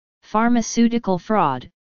Pharmaceutical fraud,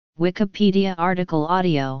 Wikipedia article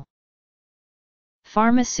audio.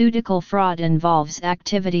 Pharmaceutical fraud involves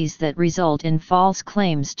activities that result in false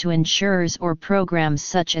claims to insurers or programs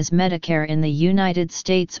such as Medicare in the United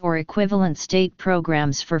States or equivalent state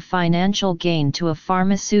programs for financial gain to a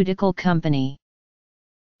pharmaceutical company.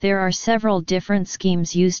 There are several different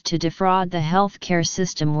schemes used to defraud the healthcare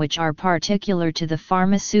system which are particular to the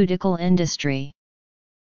pharmaceutical industry.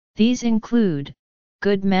 These include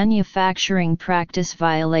good manufacturing practice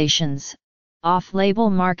violations, off-label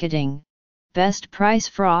marketing, best price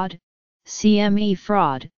fraud, CME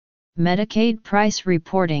fraud, Medicaid price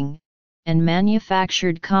reporting, and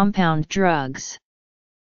manufactured compound drugs.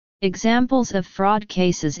 Examples of fraud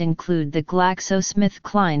cases include the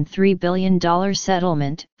GlaxoSmithKline $3 billion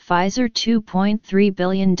settlement, Pfizer $2.3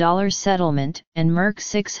 billion settlement, and Merck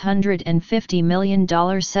 $650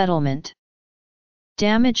 million settlement.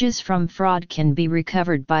 Damages from fraud can be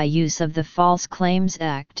recovered by use of the False Claims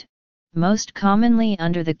Act, most commonly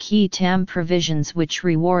under the qui tam provisions, which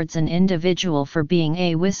rewards an individual for being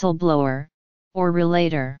a whistleblower, or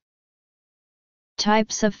relator.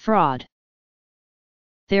 Types of fraud.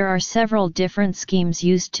 There are several different schemes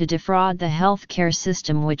used to defraud the healthcare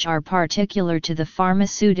system which are particular to the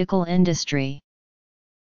pharmaceutical industry.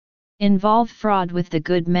 Involve fraud with the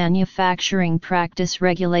good manufacturing practice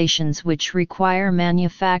regulations, which require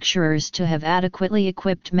manufacturers to have adequately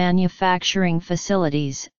equipped manufacturing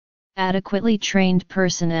facilities, adequately trained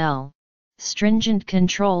personnel, stringent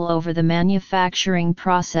control over the manufacturing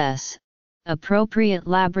process, appropriate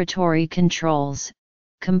laboratory controls,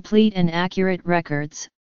 complete and accurate records,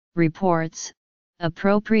 reports,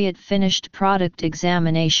 appropriate finished product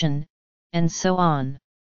examination, and so on.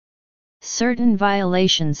 Certain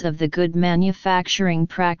violations of the Good Manufacturing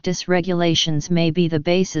Practice regulations may be the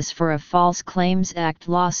basis for a False Claims Act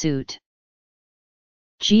lawsuit.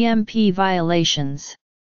 GMP violations.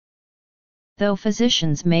 Though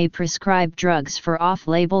physicians may prescribe drugs for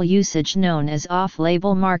off-label usage known as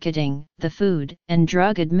off-label marketing, the Food and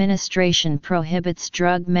Drug Administration prohibits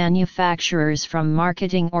drug manufacturers from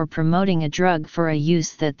marketing or promoting a drug for a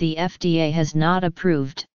use that the FDA has not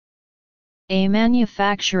approved. A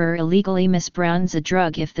manufacturer illegally misbrands a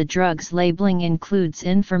drug if the drug's labeling includes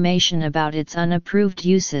information about its unapproved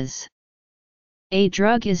uses. A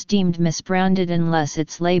drug is deemed misbranded unless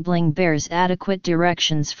its labeling bears adequate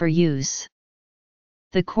directions for use.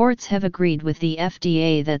 The courts have agreed with the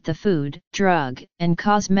FDA that the Food, Drug, and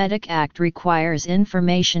Cosmetic Act requires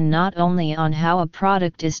information not only on how a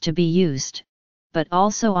product is to be used, but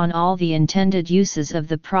also on all the intended uses of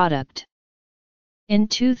the product. In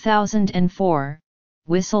 2004,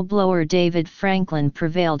 whistleblower David Franklin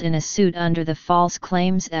prevailed in a suit under the False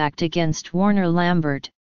Claims Act against Warner Lambert,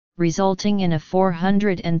 resulting in a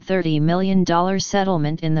 $430 million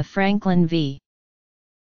settlement in the Franklin v.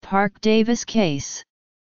 Park Davis case.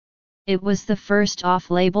 It was the first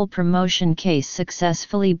off-label promotion case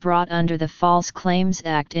successfully brought under the False Claims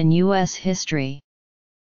Act in U.S. history.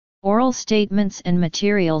 Oral statements and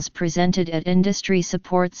materials presented at industry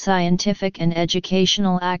support scientific and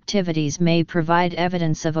educational activities may provide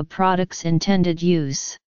evidence of a product's intended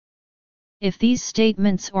use. If these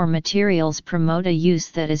statements or materials promote a use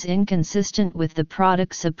that is inconsistent with the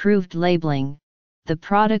product's approved labeling, the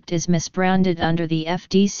product is misbranded under the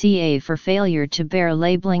FDCA for failure to bear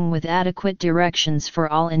labeling with adequate directions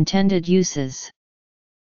for all intended uses.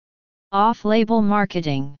 Off-label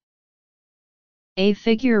marketing. A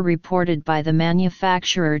figure reported by the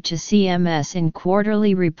manufacturer to CMS in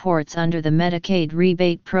quarterly reports under the Medicaid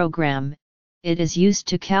rebate program. It is used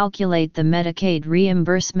to calculate the Medicaid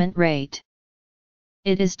reimbursement rate.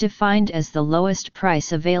 It is defined as the lowest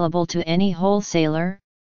price available to any wholesaler,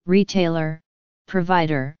 retailer,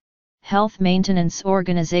 provider, health maintenance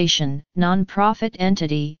organization, nonprofit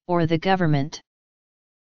entity, or the government.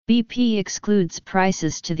 BP excludes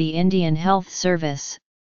prices to the Indian Health Service,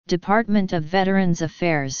 Department of Veterans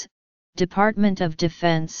Affairs, Department of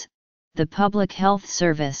Defense, the Public Health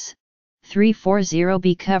Service,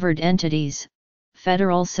 340B covered entities,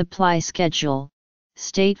 Federal Supply Schedule,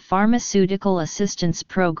 State Pharmaceutical Assistance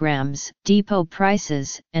Programs, depot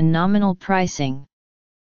prices, and nominal pricing.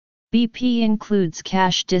 BP includes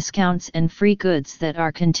cash discounts and free goods that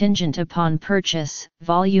are contingent upon purchase,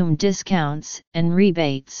 volume discounts, and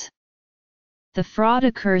rebates. The fraud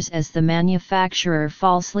occurs as the manufacturer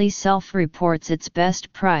falsely self-reports its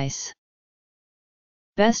best price.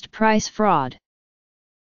 Best price fraud.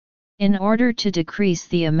 In order to decrease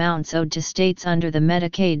the amounts owed to states under the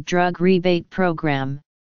Medicaid drug rebate program,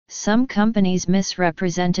 Some companies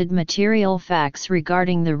misrepresented material facts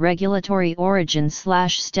regarding the regulatory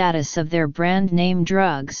origin/status of their brand name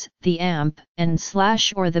drugs, the AMP,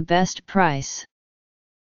 and/or the best price.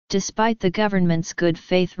 Despite the government's good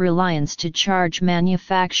faith reliance to charge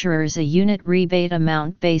manufacturers a unit rebate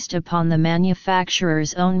amount based upon the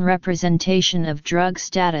manufacturer's own representation of drug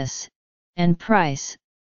status and price,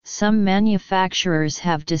 some manufacturers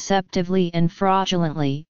have deceptively and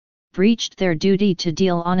fraudulently breached their duty to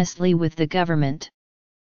deal honestly with the government.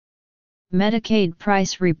 Medicaid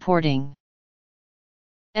price reporting.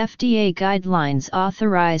 FDA guidelines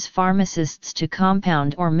authorize pharmacists to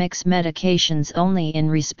compound or mix medications only in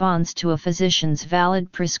response to a physician's valid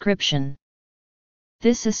prescription.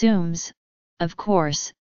 This assumes, of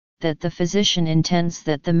course, that the physician intends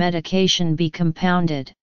that the medication be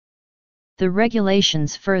compounded. The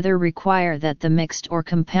regulations further require that the mixed or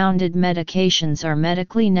compounded medications are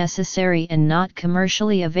medically necessary and not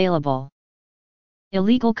commercially available.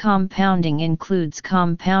 Illegal compounding includes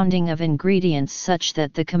compounding of ingredients such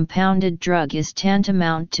that the compounded drug is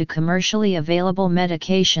tantamount to commercially available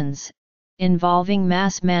medications, involving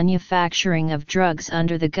mass manufacturing of drugs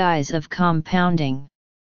under the guise of compounding.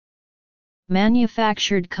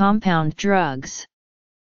 Manufactured compound drugs.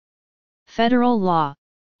 Federal law,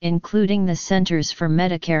 including the Centers for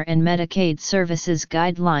Medicare and Medicaid Services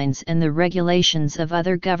guidelines and the regulations of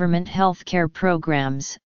other government healthcare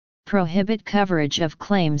programs, prohibit coverage of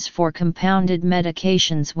claims for compounded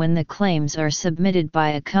medications when the claims are submitted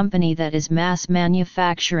by a company that is mass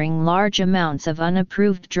manufacturing large amounts of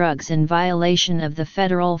unapproved drugs in violation of the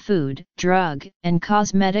Federal Food, Drug, and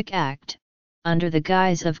Cosmetic Act, under the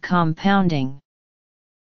guise of compounding.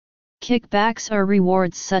 Kickbacks are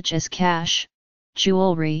rewards such as cash,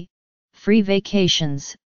 jewelry, free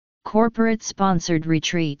vacations, corporate-sponsored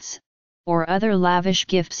retreats, or other lavish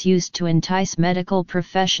gifts used to entice medical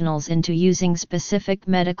professionals into using specific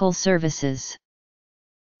medical services.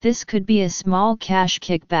 This could be a small cash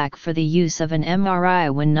kickback for the use of an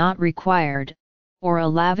MRI when not required, or a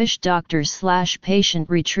lavish doctor/patient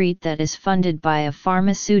retreat that is funded by a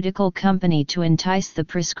pharmaceutical company to entice the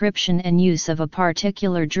prescription and use of a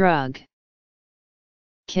particular drug.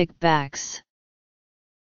 Kickbacks.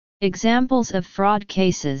 Examples of fraud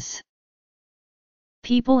cases.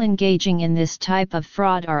 People engaging in this type of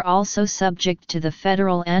fraud are also subject to the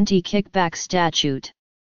federal anti-kickback statute.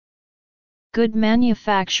 Good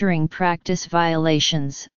manufacturing practice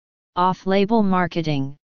violations, off-label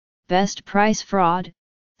marketing, best price fraud,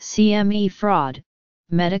 CME fraud,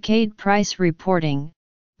 Medicaid price reporting,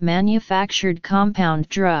 manufactured compound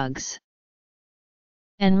drugs.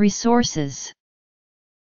 And resources.